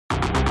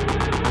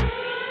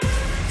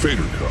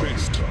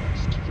Fadercast.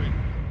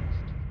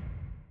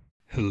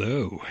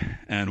 Hello,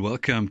 and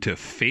welcome to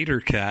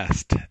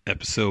Fadercast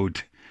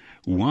episode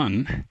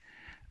 1.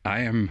 I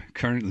am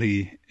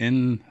currently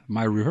in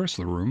my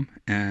rehearsal room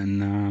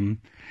and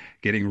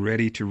getting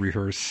ready to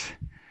rehearse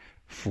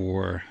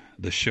for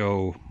the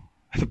show,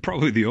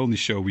 probably the only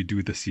show we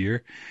do this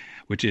year,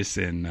 which is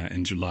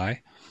in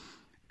July.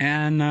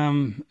 And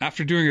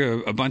after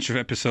doing a bunch of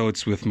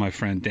episodes with my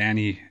friend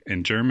Danny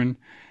in German,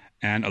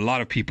 and a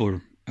lot of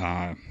people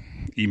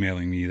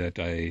emailing me that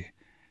I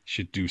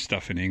should do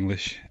stuff in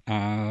English,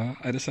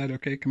 I decided,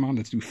 okay, come on,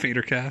 let's do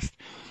Fadercast.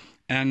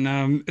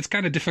 And it's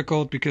kind of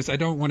difficult because I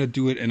don't want to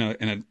do it in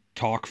a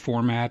talk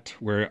format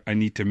where I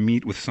need to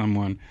meet with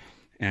someone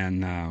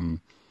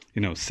and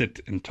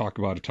sit and talk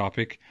about a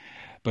topic.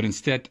 But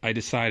instead, I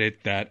decided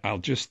that I'll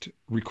just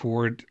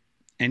record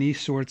any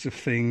sorts of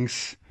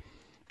things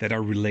that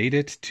are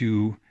related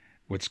to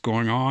what's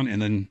going on. And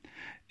then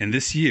in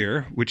this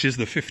year, which is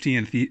the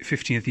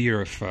 15th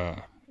year of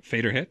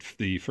Faderhead,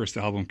 the first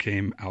album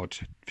came out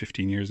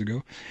 15 years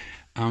ago.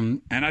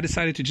 And I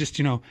decided to just,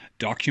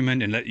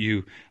 document and let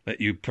you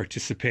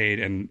participate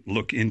and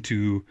look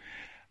into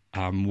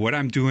what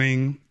I'm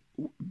doing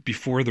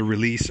before the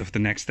release of the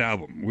next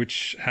album,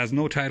 which has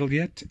no title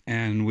yet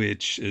and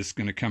which is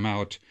going to come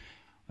out,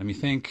 let me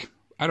think,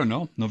 I don't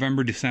know,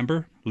 November,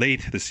 December,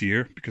 late this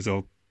year, because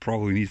I'll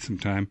probably need some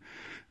time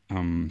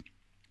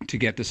to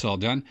get this all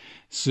done.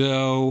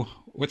 So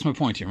what's my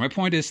point here? My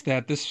point is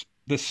that this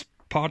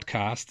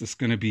podcast is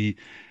going to be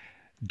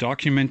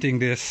documenting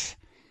this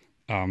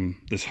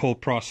whole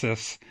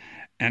process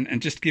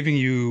and just giving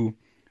you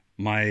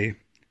my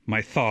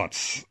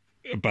thoughts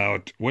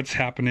about what's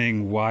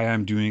happening, why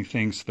I'm doing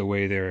things the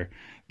way they're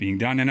being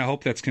done. And I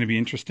hope that's going to be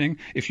interesting.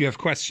 If you have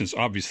questions,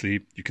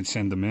 obviously, you can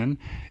send them in.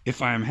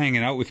 If I'm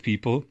hanging out with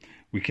people,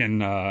 we can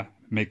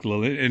make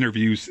little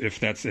interviews if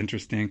that's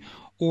interesting.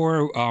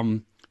 Or,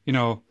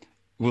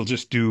 we'll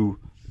just do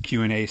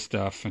Q&A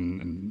stuff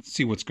and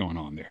see what's going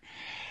on there.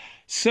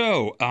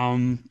 So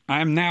I'm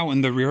now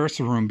in the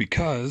rehearsal room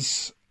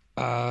because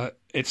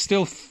it's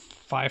still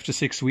 5 to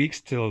 6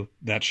 weeks till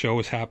that show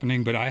is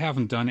happening, but I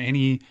haven't done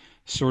any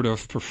sort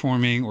of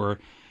performing or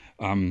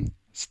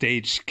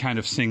stage kind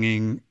of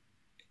singing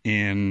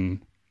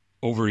in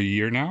over a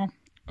year now.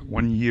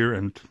 1 year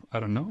and,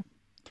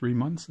 3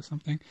 months or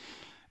something.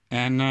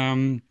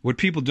 And what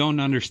people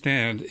don't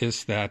understand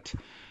is that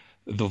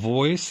the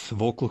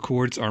vocal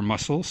cords are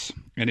muscles.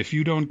 And if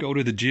you don't go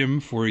to the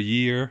gym for a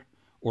year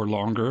or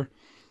longer,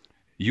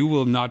 you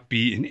will not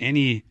be in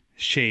any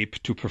shape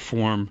to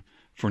perform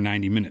for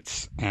 90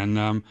 minutes.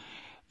 And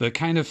the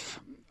kind of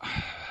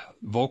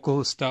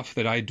vocal stuff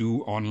that I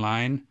do on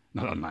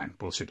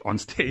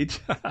stage,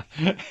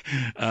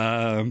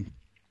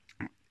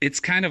 it's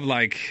kind of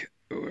like,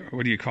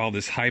 what do you call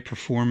this, high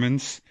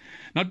performance?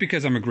 Not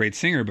because I'm a great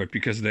singer, but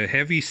because the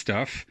heavy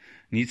stuff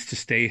needs to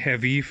stay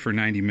heavy for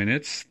 90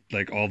 minutes,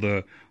 like all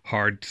the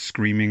hard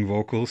screaming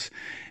vocals.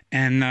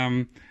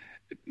 And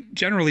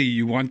generally,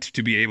 you want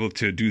to be able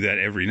to do that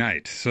every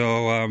night.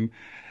 So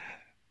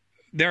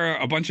there are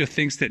a bunch of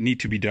things that need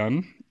to be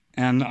done.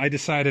 And I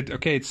decided,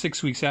 okay, it's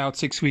 6 weeks out.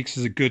 6 weeks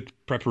is a good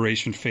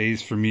preparation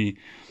phase for me.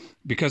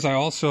 Because I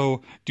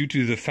also, due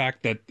to the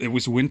fact that it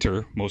was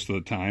winter most of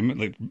the time,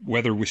 like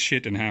weather was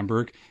shit in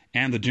Hamburg,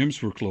 and the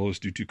gyms were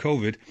closed due to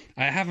COVID,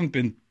 I haven't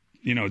been,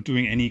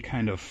 doing any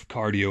kind of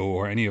cardio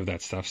or any of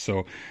that stuff.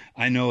 So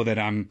I know that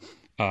I'm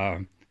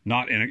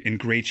not in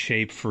great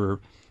shape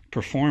for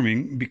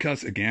performing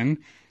because, again,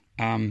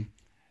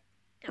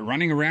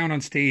 running around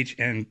on stage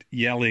and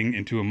yelling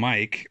into a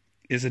mic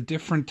is a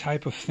different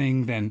type of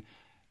thing than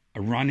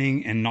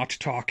running and not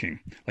talking.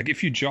 Like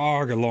if you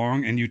jog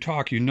along and you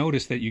talk, you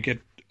notice that you get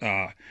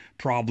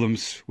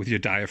problems with your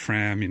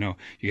diaphragm. You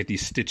get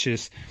these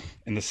stitches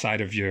in the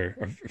side of your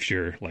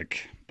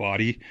like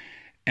body,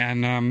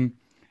 and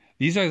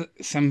these are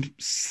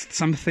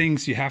some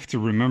things you have to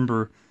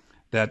remember,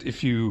 that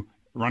if you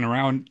run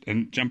around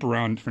and jump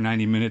around for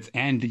 90 minutes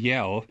and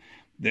yell,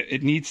 that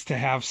it needs to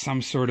have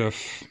some sort of,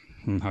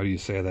 how do you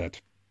say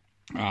that?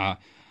 There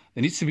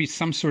needs to be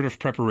some sort of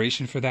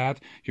preparation for that.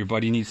 Your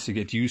body needs to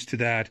get used to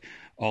that,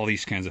 all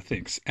these kinds of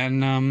things.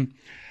 And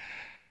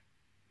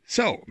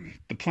so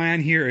the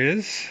plan here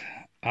is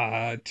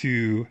for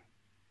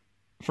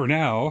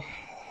now,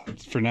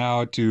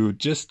 to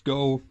just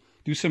go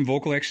do some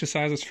vocal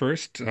exercises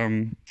first.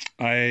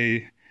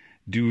 I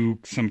do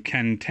some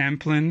Ken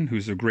Tamplin,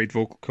 who's a great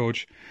vocal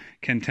coach.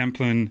 Ken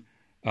Tamplin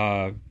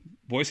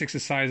voice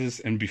exercises,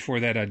 and before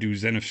that I do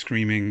Zen of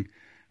Screaming,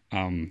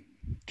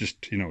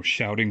 just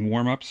shouting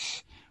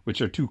warm-ups,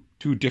 which are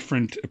two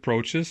different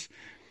approaches.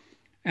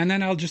 And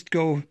then I'll just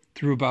go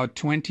through about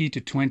 20 to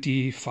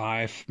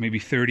 25, maybe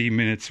 30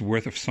 minutes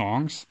worth of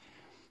songs,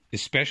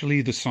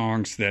 especially the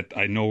songs that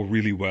I know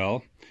really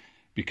well,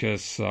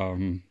 because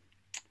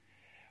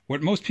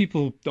what most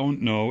people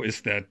don't know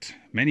is that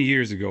many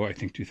years ago, I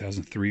think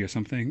 2003 or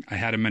something, I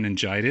had a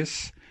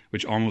meningitis,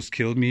 which almost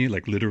killed me,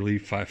 like literally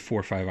 4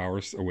 or 5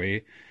 hours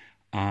away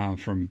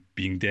from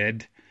being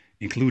dead,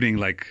 including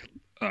like,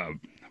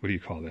 what do you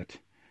call that?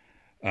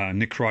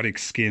 necrotic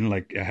skin,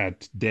 like I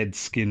had dead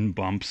skin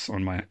bumps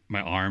on my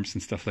arms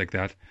and stuff like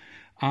that.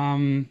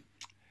 And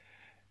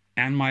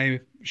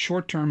my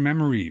short-term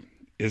memory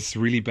is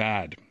really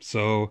bad.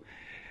 So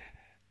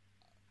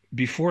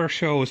before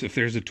shows, if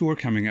there's a tour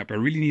coming up, I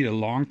really need a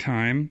long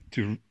time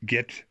to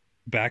get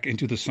back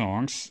into the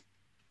songs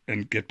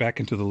and get back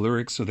into the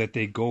lyrics so that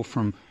they go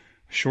from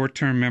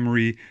short-term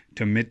memory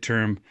to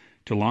mid-term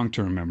to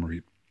long-term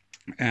memory.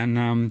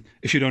 And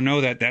if you don't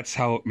know that, that's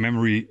how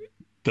memory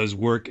does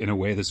work in a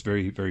way that's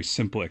very, very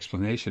simple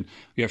explanation.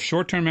 You have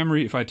short-term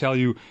memory. If I tell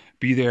you,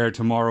 be there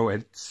tomorrow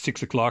at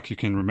 6 o'clock, you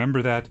can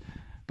remember that.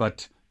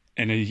 But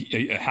in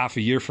a half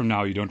a year from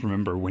now, you don't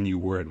remember when you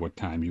were at what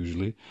time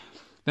usually.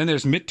 Then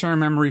there's mid-term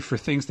memory for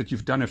things that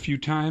you've done a few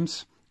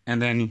times.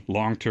 And then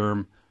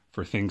long-term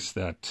for things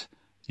that,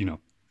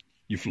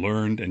 you've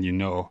learned and you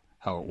know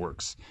how it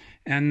works.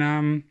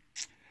 And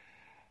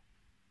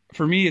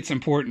for me, it's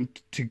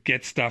important to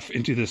get stuff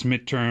into this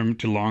midterm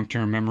to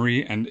long-term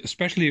memory, and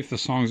especially if the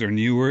songs are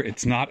newer,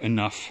 it's not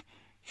enough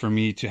for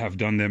me to have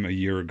done them a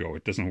year ago.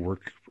 It doesn't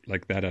work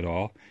like that at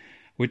all,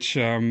 which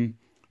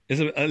is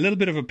a little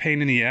bit of a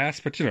pain in the ass,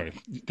 but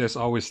there's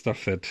always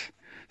stuff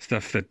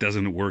that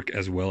doesn't work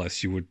as well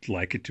as you would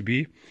like it to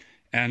be.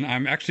 And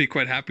I'm actually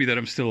quite happy that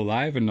I'm still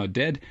alive and not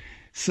dead,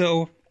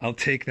 so I'll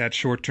take that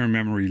short-term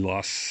memory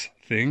loss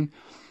thing.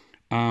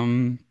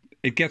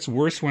 It gets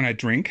worse when I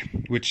drink,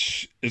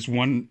 which is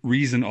one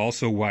reason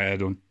also why I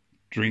don't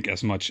drink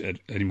as much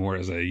anymore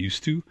as I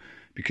used to,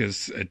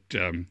 because it,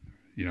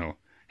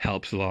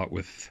 helps a lot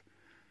with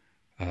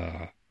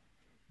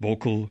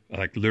vocal,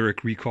 like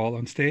lyric recall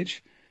on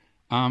stage.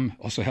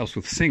 Also helps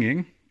with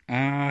singing.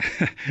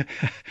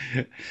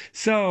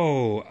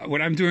 So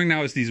what I'm doing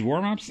now is these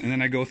warm-ups, and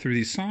then I go through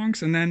these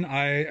songs, and then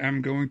I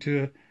am going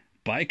to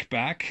bike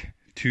back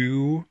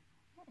to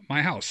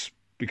my house,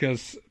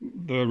 because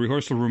the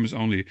rehearsal room is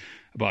only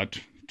about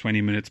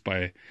 20 minutes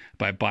by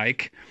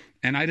bike.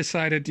 And I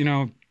decided,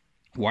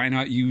 why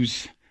not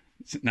use,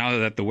 now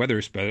that the weather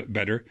is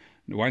better,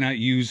 why not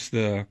use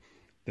the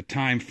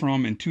time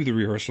from and to the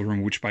rehearsal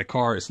room, which by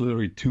car is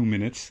literally 2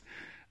 minutes.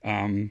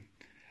 Why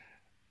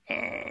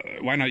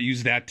not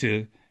use that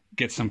to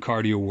get some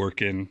cardio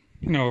work in,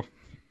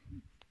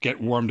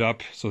 get warmed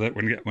up so that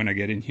when I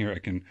get in here, I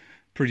can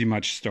pretty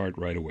much start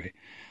right away.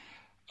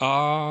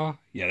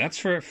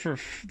 That's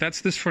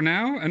that's this for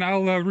now, and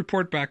I'll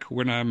report back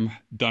when I'm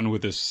done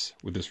with this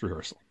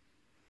rehearsal.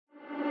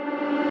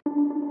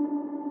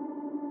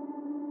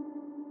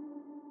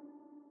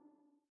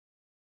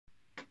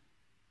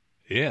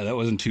 Yeah, that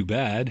wasn't too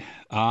bad.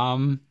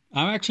 I'm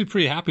actually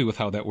pretty happy with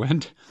how that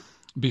went.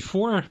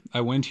 Before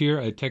I went here,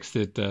 I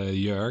texted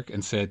Jörg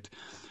and said,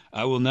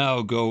 I will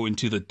now go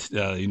into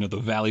the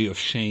valley of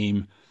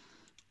shame,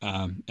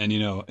 and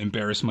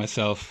embarrass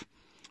myself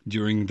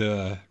during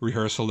the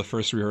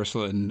first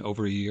rehearsal in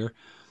over a year.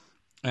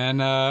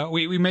 And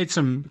we made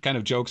some kind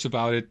of jokes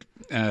about it,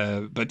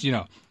 but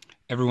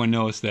everyone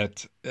knows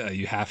that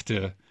you have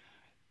to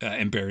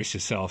embarrass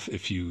yourself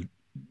if you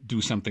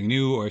do something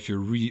new, or if you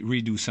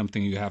redo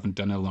something you haven't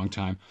done in a long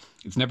time.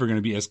 It's never going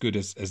to be as good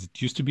as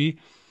it used to be.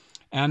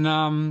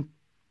 And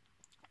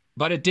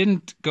but it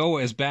didn't go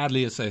as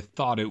badly as I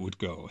thought it would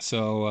go.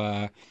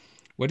 So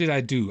what did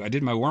I do? I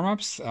did my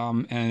warm-ups,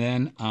 and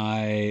then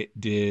I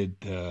did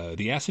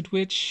the Acid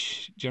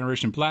Witch,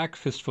 Generation Black,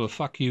 Fistful of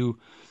Fuck You,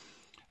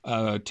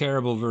 a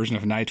terrible version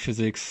of Night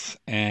Physics,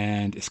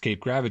 and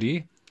Escape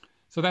Gravity.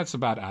 So that's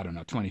about,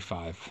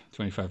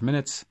 25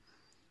 minutes.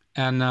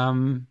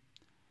 And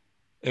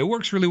it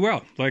works really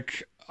well.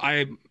 Like,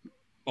 I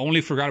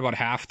only forgot about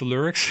half the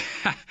lyrics,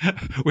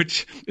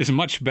 which is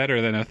much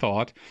better than I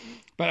thought.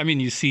 But I mean,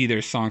 you see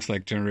there's songs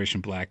like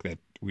Generation Black that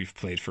we've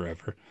played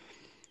forever,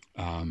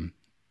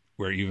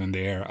 where even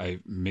there I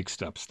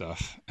mixed up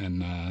stuff.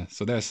 And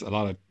so there's a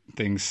lot of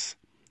things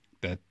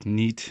that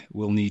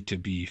will need to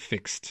be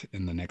fixed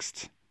in the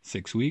next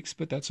 6 weeks,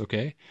 but that's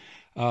okay.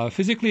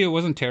 Physically, it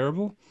wasn't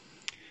terrible.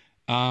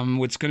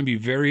 What's going to be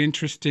very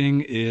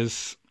interesting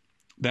is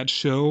that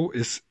show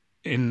is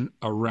on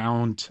a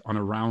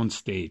round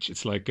stage.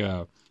 It's like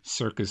a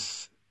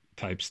circus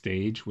type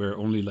stage where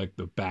only like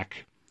the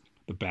back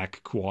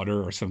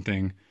quarter or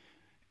something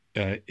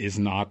is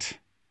not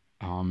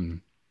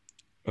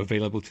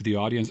available to the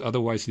audience.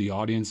 Otherwise, the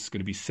audience is going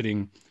to be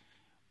sitting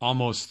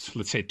almost,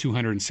 let's say,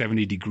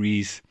 270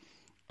 degrees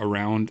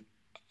around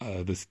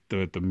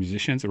the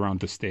musicians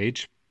around the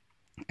stage,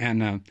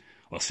 and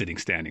sitting,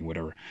 standing,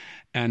 whatever.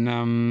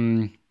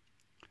 And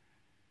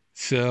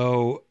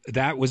so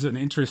that was an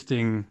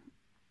interesting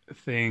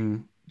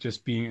thing,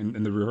 just being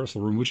in the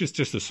rehearsal room, which is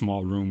just a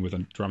small room with a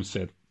drum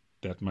set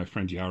that my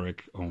friend Jarek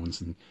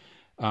owns, and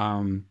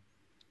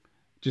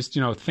just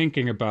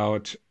thinking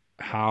about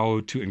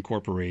how to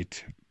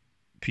incorporate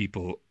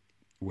people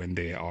when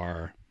they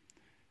are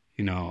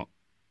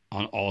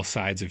on all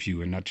sides of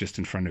you and not just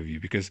in front of you,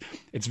 because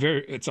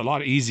it's a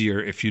lot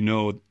easier if you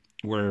know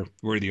where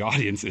the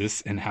audience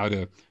is and how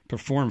to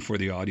perform for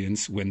the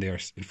audience when they're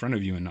in front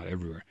of you and not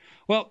everywhere.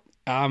 Well,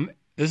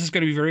 this is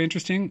going to be very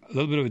interesting. A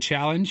little bit of a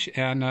challenge,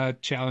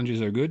 and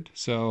challenges are good.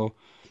 So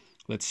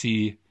let's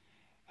see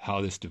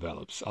how this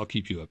develops. I'll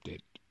keep you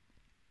updated.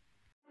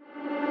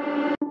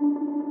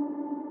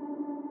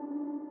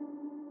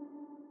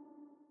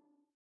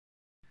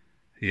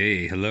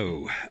 Hey,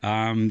 hello.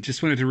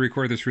 Just wanted to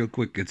record this real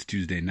quick. It's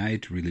Tuesday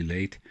night, really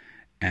late,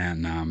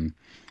 and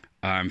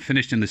I'm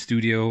finished in the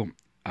studio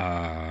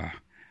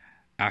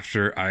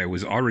after I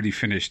was already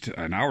finished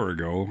an hour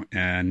ago,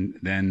 and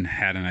then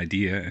had an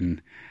idea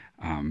and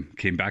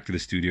came back to the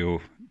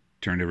studio,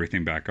 turned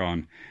everything back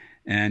on,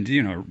 and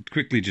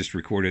quickly just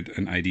recorded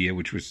an idea,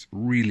 which was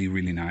really,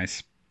 really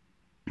nice.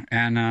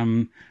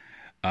 And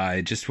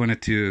I just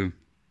wanted to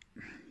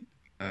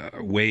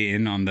weigh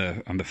in on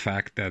the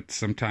fact that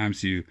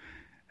sometimes you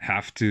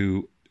have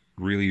to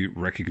really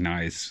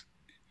recognize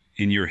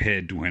in your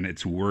head when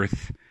it's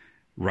worth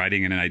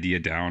writing an idea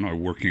down or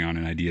working on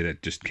an idea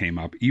that just came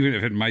up, even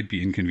if it might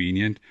be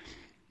inconvenient.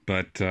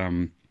 But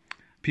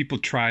people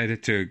try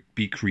to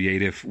be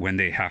creative when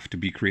they have to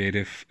be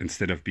creative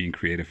instead of being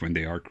creative when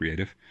they are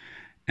creative.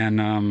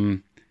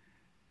 And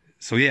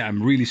so yeah,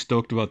 I'm really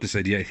stoked about this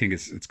idea. I think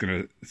it's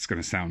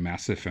gonna sound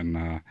massive,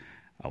 and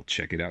I'll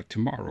check it out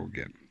tomorrow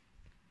again.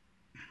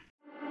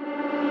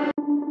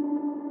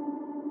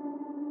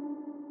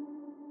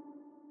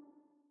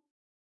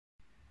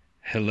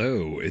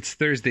 Hello, it's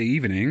Thursday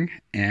evening,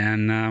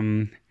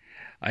 and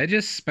I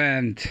just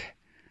spent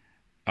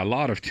a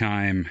lot of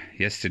time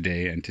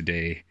yesterday and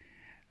today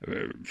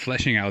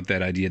fleshing out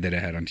that idea that I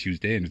had on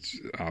Tuesday, and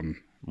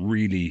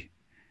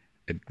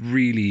it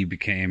really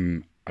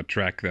became a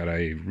track that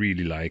I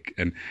really like.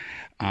 And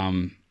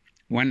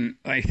when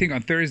I think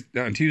on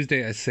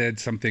Tuesday, I said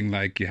something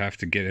like you have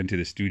to get into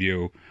the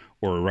studio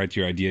or write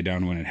your idea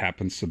down when it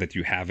happens so that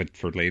you have it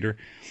for later.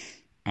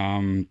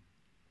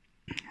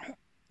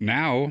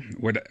 Now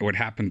what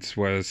happened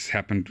was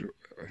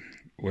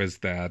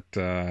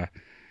that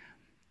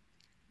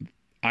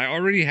I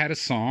already had a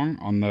song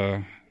on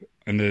the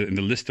in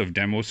the list of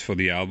demos for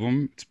the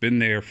album. It's been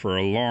there for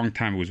a long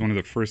time. It was one of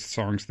the first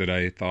songs that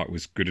I thought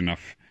was good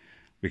enough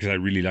because I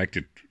really liked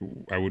it.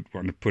 I would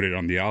want to put it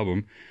on the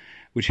album,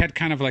 which had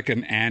kind of like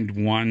an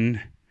And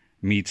One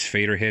meets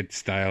Faderhead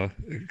style,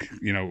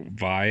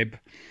 vibe.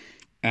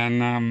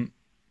 And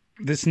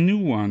this new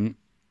one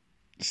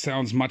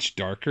sounds much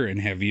darker and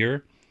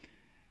heavier,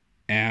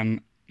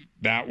 and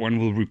that one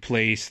will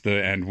replace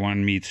the And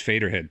One meets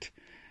Faderhead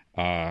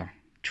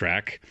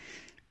track.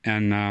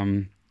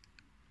 And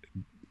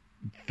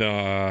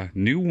the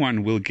new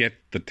one will get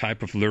the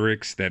type of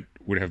lyrics that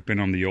would have been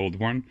on the old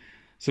one.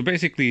 So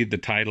basically the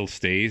title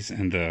stays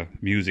and the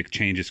music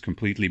changes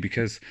completely,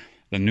 because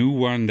the new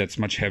one that's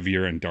much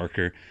heavier and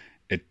darker,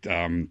 it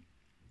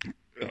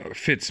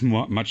fits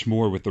much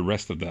more with the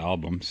rest of the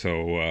album.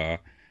 So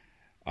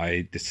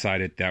I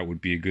decided that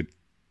would be a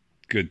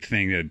good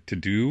thing to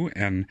do.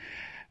 And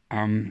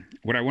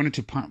what I wanted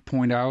to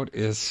point out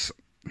is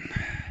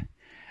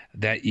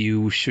that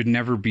you should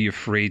never be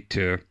afraid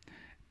to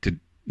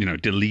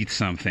delete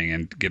something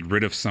and get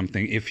rid of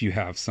something if you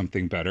have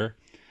something better.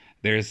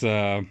 There's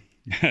a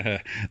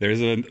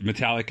there's a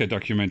Metallica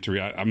documentary.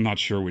 I'm not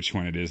sure which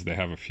one it is. They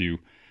have a few,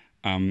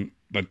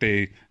 but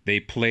they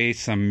play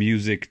some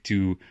music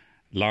to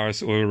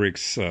Lars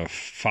Ulrich's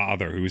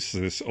father, who's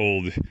this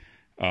old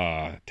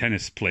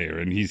tennis player,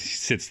 and he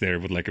sits there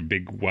with like a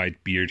big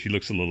white beard. He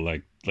looks a little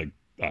like I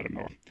don't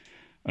know,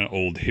 an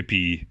old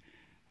hippie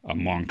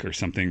monk or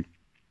something.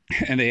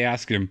 And they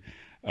ask him,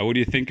 what do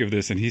you think of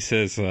this? And he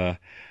says,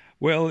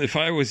 well, if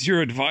I was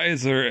your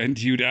advisor and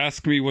you'd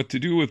ask me what to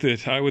do with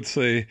it, I would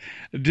say,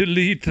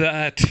 delete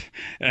that.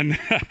 And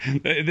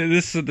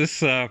this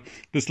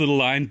little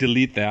line,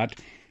 delete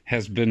that,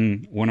 has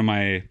been one of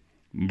my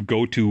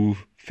go-to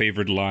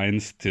favorite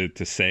lines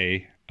to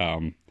say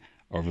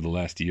over the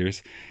last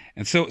years.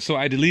 And so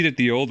I deleted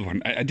the old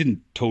one. I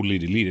didn't totally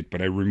delete it,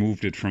 but I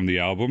removed it from the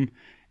album.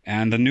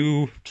 And the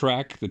new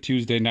track, the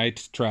Tuesday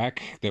night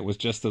track, that was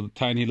just a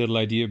tiny little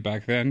idea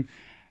back then,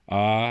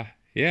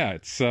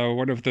 it's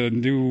one of the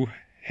new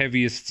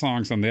heaviest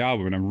songs on the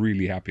album, and I'm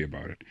really happy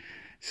about it.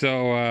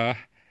 So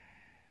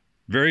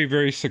very,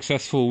 very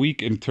successful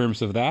week in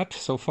terms of that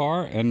so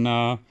far.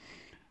 And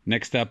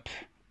next up,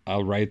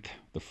 I'll write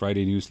the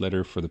Friday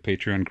newsletter for the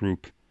Patreon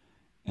group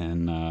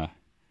and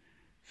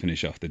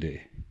finish off the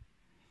day.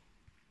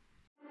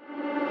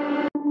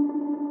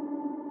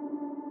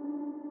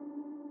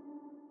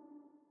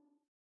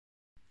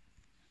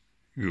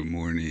 Good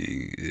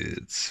morning.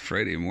 It's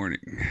Friday morning,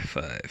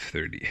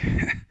 5:30.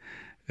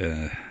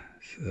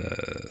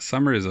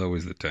 Summer is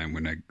always the time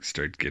when I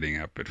start getting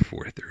up at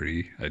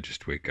 4:30. I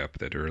just wake up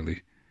that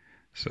early,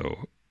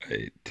 so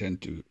I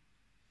tend to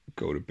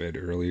go to bed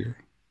earlier,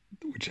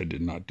 which I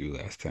did not do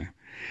last time.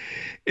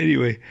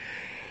 Anyway,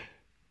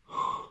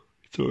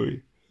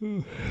 sorry.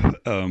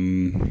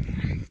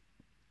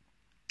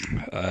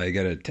 I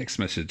got a text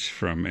message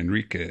from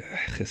Enrique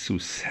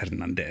Jesus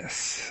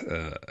Hernandez,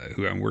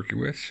 who I'm working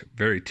with.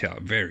 Very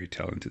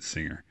talented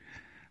singer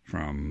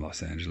from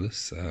Los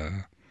Angeles.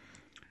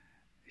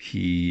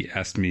 he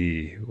asked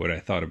me what I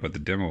thought about the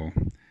demo,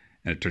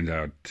 and it turned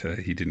out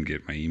he didn't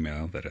get my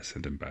email that I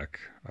sent him back,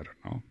 I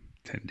don't know,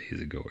 10 days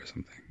ago or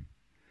something.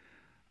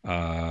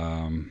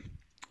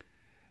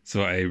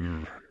 So I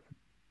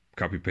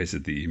copy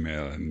pasted the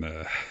email,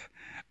 and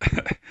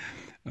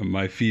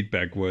my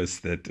feedback was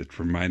that it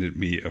reminded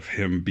me of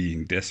him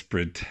being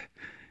desperate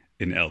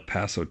in El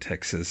Paso,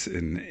 Texas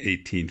in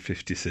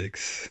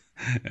 1856.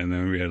 And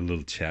then we had a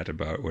little chat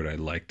about what I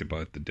liked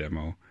about the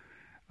demo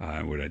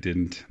and what I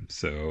didn't.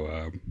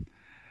 So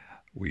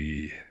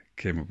we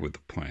came up with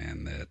a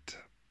plan that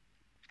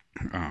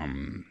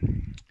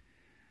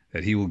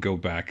he will go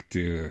back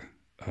to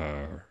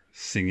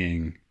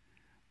singing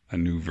a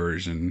new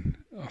version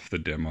of the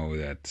demo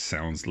that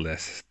sounds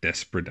less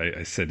desperate.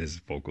 I said his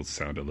vocals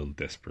sound a little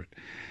desperate.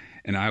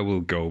 And I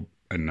will go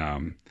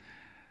and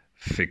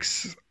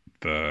fix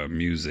the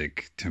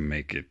music to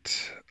make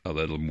it a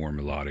little more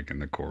melodic in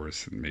the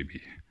chorus, and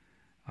maybe,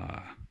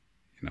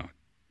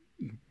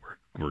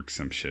 work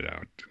some shit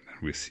out. And then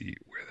we'll see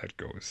where that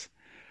goes.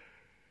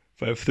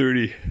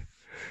 5:30.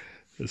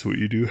 That's what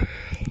you do.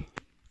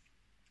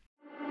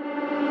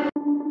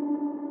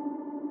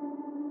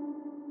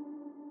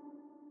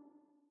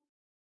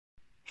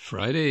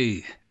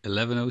 Friday,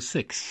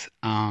 11:06.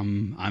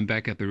 I'm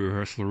back at the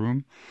rehearsal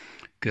room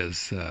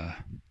because,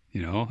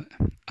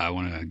 I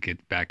want to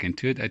get back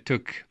into it. I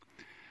took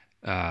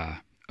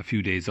a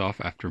few days off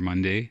after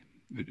Monday,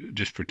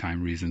 just for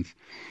time reasons,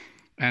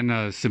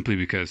 and simply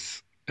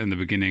because in the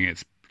beginning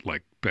it's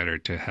like better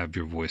to have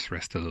your voice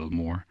rest a little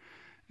more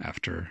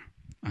after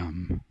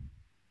some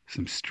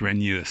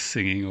strenuous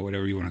singing or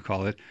whatever you want to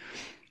call it.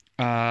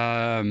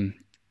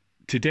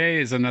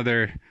 Today is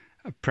another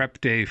prep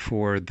day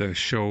for the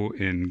show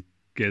in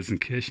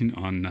Gelsenkirchen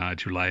on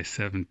July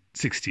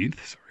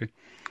 16th.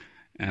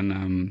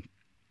 And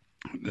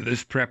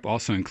this prep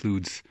also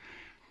includes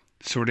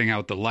sorting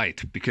out the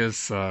light,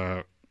 because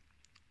the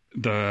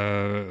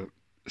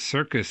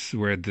circus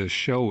where the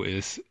show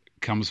is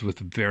comes with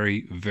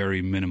very,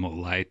 very minimal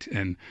light.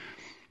 And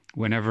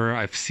whenever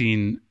I've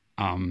seen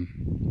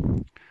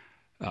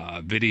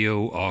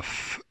video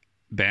of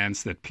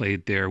bands that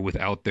played there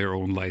without their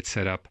own light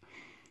setup,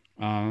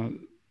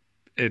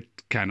 it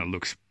kind of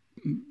looks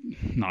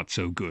not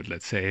so good,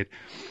 let's say it.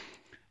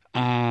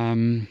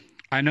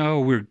 I know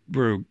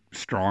we're a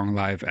strong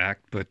live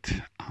act, but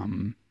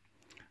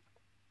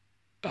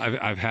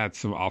I've had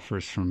some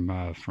offers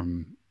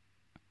from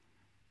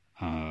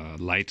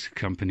light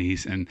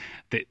companies, and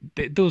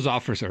those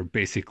offers are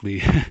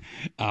basically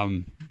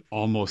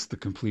almost the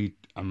complete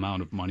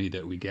amount of money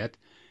that we get,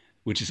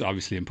 which is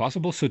obviously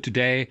impossible. So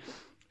today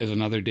is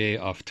another day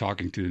of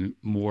talking to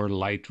more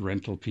light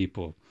rental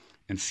people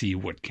and see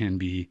what can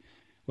be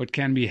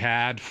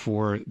had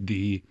for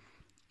the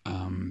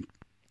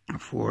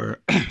for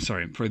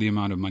the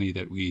amount of money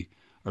that we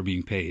are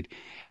being paid.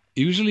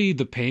 Usually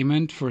the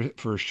payment for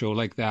a show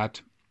like that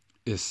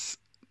is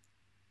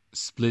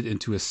split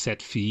into a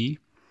set fee,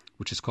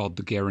 which is called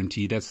the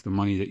guarantee. That's the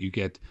money that you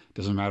get,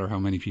 doesn't matter how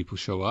many people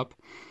show up.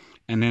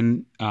 And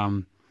then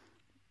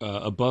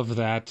above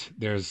that,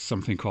 there's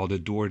something called a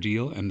door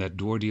deal, and that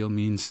door deal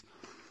means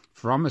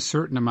from a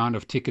certain amount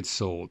of tickets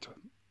sold.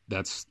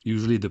 That's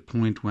usually the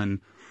point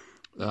when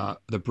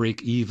the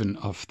break even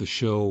of the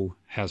show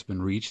has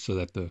been reached, so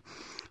that the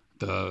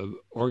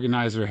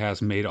organizer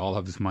has made all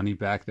of his money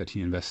back that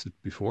he invested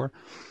before.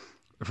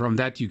 From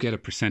that, you get a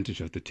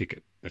percentage of the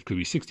ticket. That could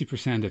be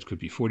 60%, that could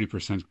be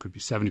 40%, it could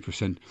be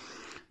 70%,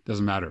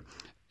 doesn't matter.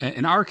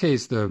 In our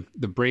case, the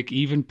break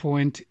even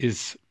point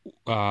is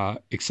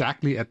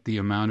exactly at the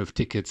amount of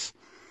tickets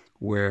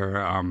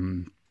where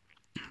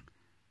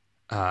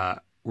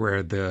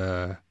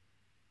the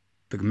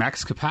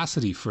max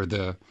capacity for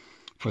the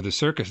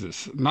circus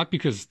is. Not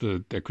because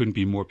there couldn't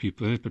be more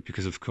people in it, but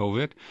because of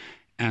COVID.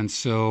 And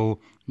so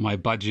my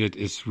budget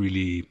is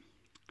really,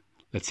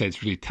 let's say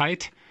it's really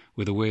tight.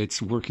 With the way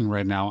it's working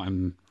right now,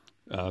 I'm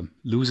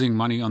losing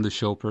money on the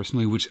show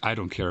personally, which I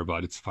don't care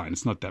about. It's fine.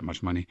 It's not that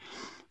much money.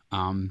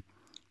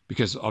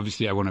 Because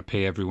obviously I want to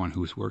pay everyone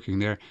who's working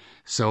there.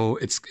 So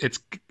it's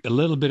a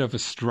little bit of a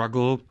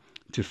struggle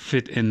to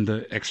fit in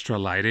the extra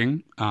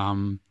lighting.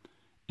 And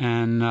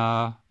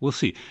we'll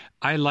see.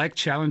 I like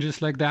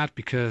challenges like that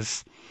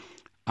because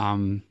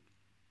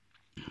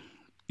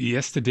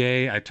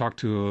yesterday I talked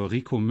to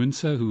Rico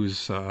Münzer,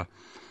 who's a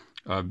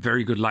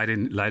very good light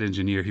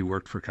engineer. He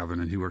worked for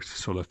Covenant. He worked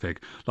for Solarfake,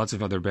 lots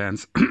of other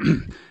bands.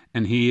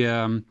 And he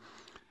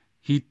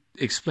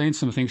explained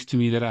some things to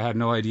me that I had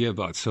no idea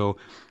about. So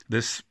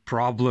this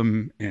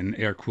problem, in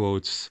air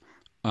quotes,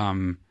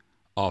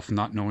 of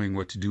not knowing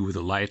what to do with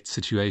the light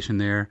situation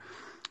there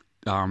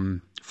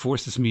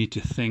forces me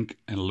to think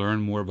and learn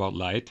more about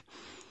light.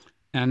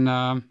 And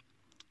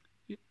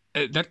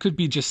that could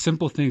be just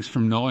simple things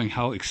from knowing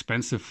how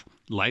expensive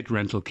light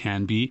rental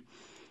can be,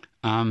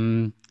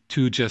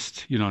 to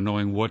just,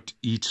 knowing what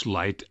each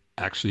light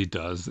actually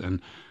does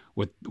and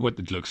what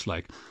it looks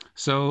like.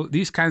 So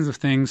these kinds of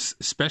things,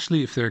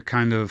 especially if they're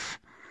kind of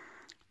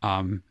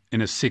in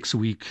a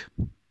 6-week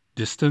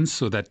distance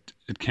so that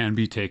it can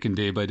be taken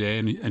day by day,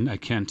 and I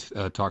can't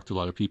talk to a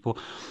lot of people.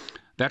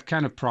 That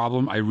kind of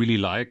problem I really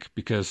like,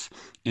 because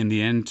in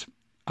the end,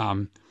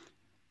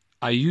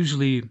 I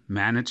usually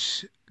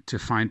manage to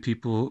find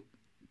people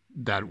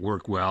that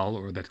work well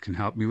or that can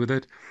help me with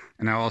it,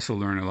 and I also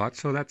learn a lot.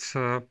 So that's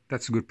a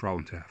good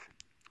problem to have.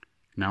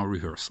 Now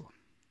rehearsal.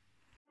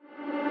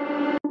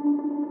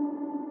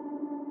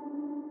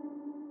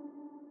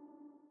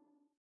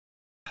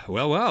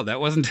 Well,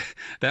 that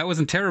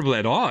wasn't terrible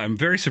at all. I'm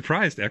very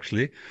surprised,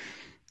 actually.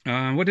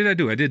 What did I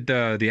do? I did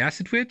the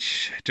Acid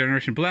Witch,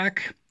 Generation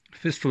Black,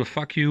 Fistful of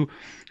Fuck You.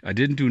 I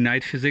didn't do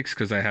Night Physics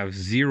because I have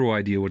zero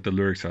idea what the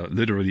lyrics are.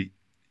 Literally,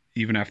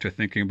 even after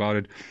thinking about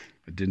it,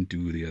 I didn't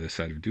do The Other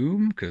Side of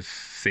Doom because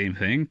same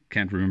thing.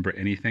 Can't remember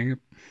anything.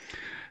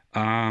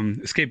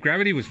 Escape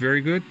Gravity was very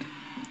good.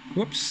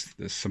 Whoops,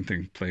 there's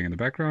something playing in the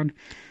background.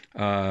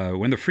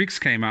 When the Freaks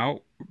came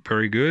out,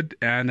 very good.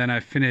 And then I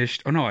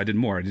finished. Oh no, I did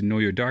more. I did Know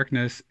Your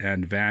Darkness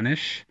and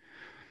Vanish.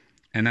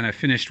 And then I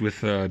finished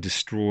with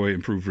Destroy,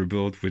 Improve,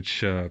 Rebuild,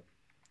 which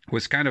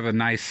was kind of a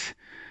nice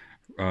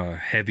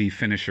heavy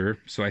finisher.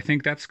 So I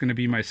think that's going to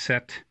be my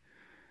set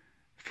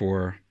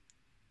for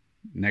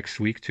next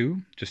week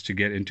too, just to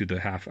get into the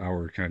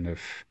half-hour kind of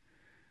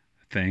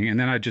thing. And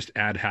then I just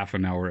add half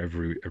an hour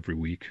every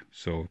week,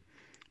 so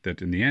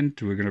that in the end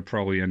we're going to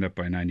probably end up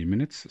by 90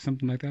 minutes,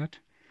 something like that.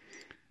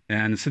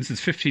 And since it's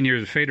 15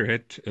 years of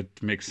Faderhead, it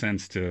makes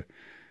sense to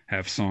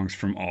have songs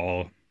from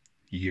all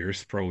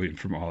years, probably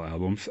from all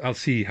albums. I'll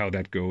see how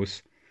that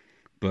goes.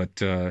 But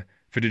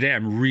for today,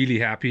 I'm really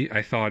happy.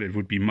 I thought it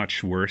would be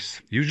much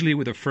worse. Usually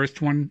with the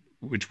first one,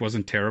 which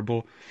wasn't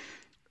terrible,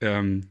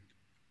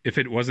 if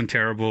it wasn't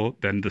terrible,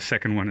 then the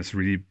second one is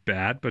really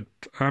bad. But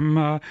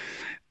I'm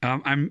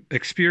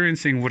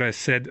experiencing what I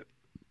said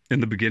in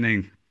the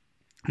beginning,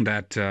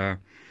 that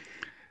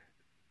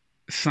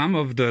some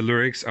of the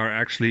lyrics are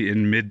actually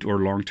in mid or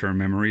long-term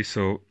memory.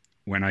 So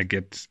when I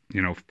get,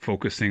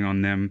 focusing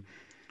on them,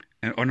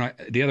 or not,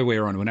 the other way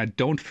around, when I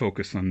don't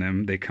focus on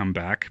them, they come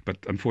back. But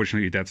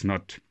unfortunately, that's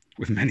not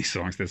with many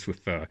songs. That's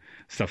with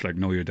stuff like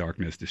Know Your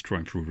Darkness, Destroy,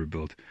 Improve,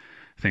 Rebuild,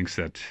 things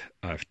that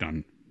I've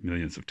done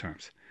millions of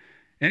times.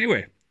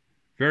 Anyway,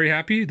 very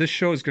happy. This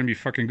show is going to be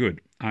fucking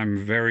good.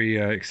 I'm very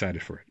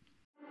excited for it.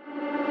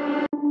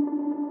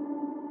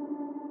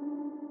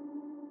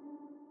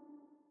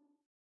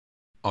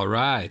 All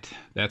right,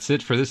 that's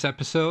it for this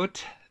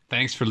episode.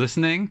 Thanks for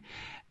listening.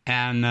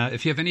 And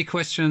if you have any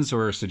questions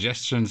or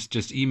suggestions,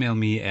 just email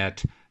me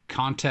at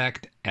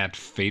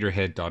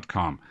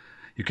contact@faderhead.com.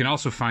 You can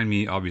also find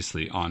me,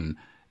 obviously, on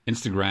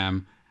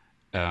Instagram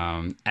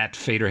at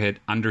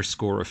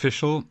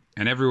Faderhead_official,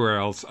 and everywhere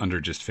else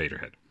under just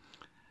Faderhead.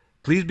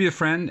 Please be a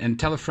friend and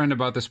tell a friend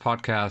about this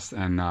podcast,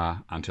 and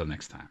until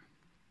next time.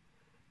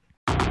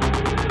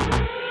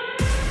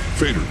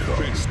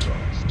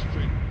 Fadercast.